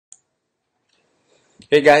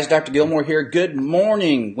Hey guys, Dr. Gilmore here. Good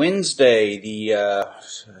morning. Wednesday, the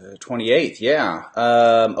 28th. Yeah.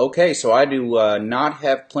 Okay, so I do not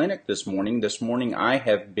have clinic this morning. This morning I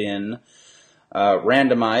have been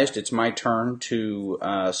randomized. It's my turn to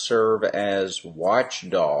serve as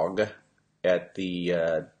watchdog at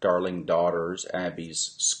the darling daughters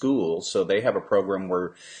Abby's school. So they have a program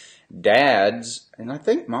where dads, and I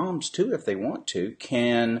think moms too if they want to,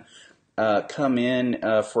 can come in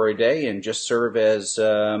for a day and just serve as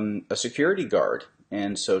a security guard.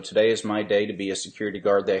 And so today is my day to be a security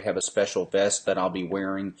guard. They have a special vest that I'll be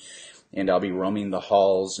wearing, and I'll be roaming the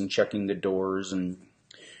halls and checking the doors, and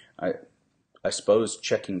I suppose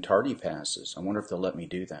checking tardy passes. I wonder if they'll let me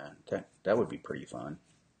do that. That would be pretty fun.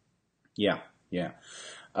 Yeah.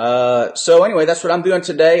 So anyway, that's what I'm doing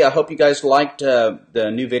today. I hope you guys liked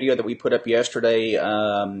the new video that we put up yesterday.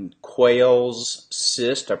 Quail's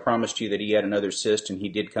cyst. I promised you that he had another cyst, and he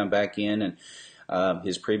did come back in, and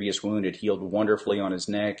his previous wound had healed wonderfully on his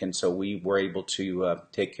neck, and so we were able to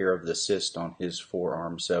take care of the cyst on his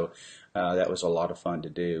forearm. So that was a lot of fun to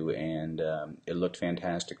do, and it looked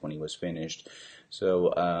fantastic when he was finished.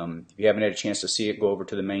 So if you haven't had a chance to see it, go over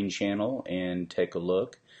to the main channel and take a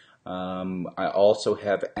look. I also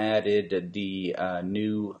have added the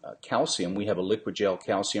new calcium. We have a liquid gel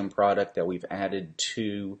calcium product that we've added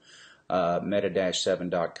to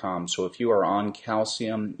meta-7.com. So if you are on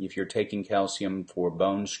calcium, if you're taking calcium for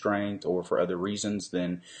bone strength or for other reasons,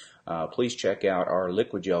 then please check out our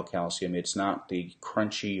liquid gel calcium. It's not the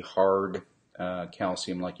crunchy, hard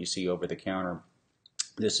calcium like you see over the counter.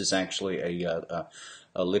 This is actually a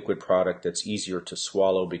liquid product that's easier to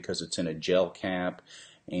swallow because it's in a gel cap,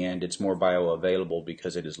 and it's more bioavailable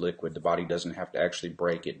because it is liquid. The body doesn't have to actually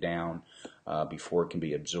break it down before it can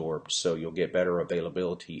be absorbed. So you'll get better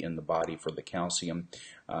availability in the body for the calcium,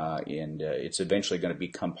 and it's eventually going to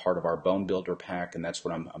become part of our bone builder pack, and that's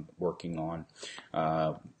what I'm working on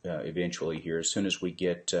eventually here. As soon as we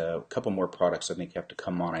get a couple more products, I think have to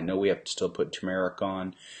come on. I know we have to still put turmeric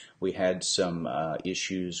on. We had some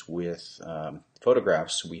issues with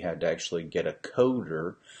photographs. We had to actually get a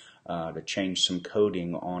coder to change some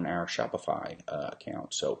coding on our Shopify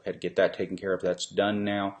account. So had to get that taken care of. That's done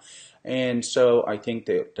now. And so I think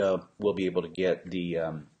that we'll be able to get the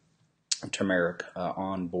turmeric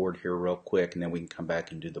on board here real quick, and then we can come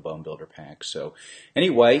back and do the bone builder pack. So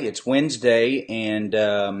anyway, it's Wednesday, and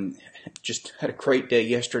just had a great day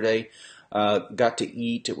yesterday. Got to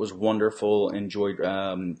eat. It was wonderful. Enjoyed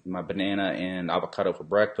my banana and avocado for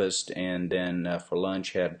breakfast, and then for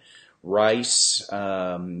lunch had rice.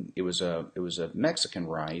 It was a Mexican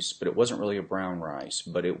rice, but it wasn't really a brown rice,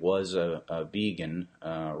 but it was a vegan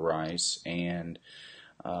rice, and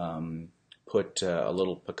put a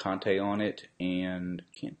little picante on it, and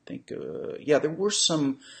can't think yeah, there were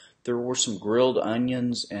some grilled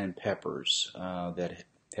onions and peppers that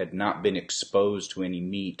had not been exposed to any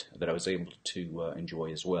meat that I was able to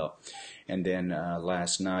enjoy as well. And then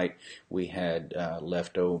last night we had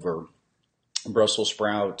leftover Brussels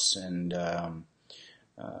sprouts and the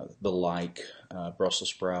like, Brussels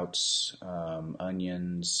sprouts,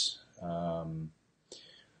 onions, trying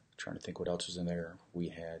to think what else was in there. We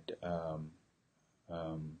had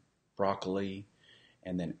broccoli,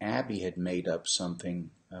 and then Abby had made up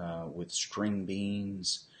something with string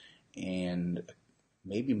beans and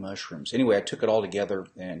maybe mushrooms. Anyway, I took it all together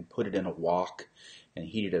and put it in a wok and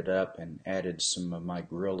heated it up and added some of my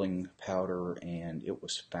grilling powder, and it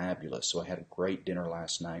was fabulous. So I had a great dinner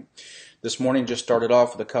last night. This morning just started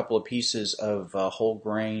off with a couple of pieces of whole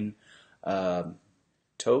grain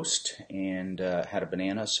toast, and had a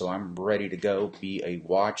banana. So I'm ready to go be a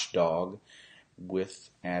watchdog with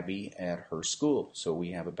Abby at her school. So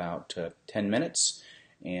we have about 10 minutes,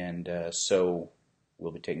 and so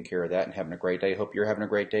we'll be taking care of that and having a great day. Hope you're having a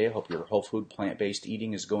great day. I hope your whole food, plant-based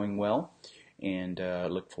eating is going well. And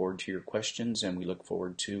look forward to your questions, and we look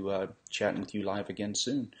forward to chatting with you live again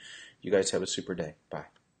soon. You guys have a super day. Bye.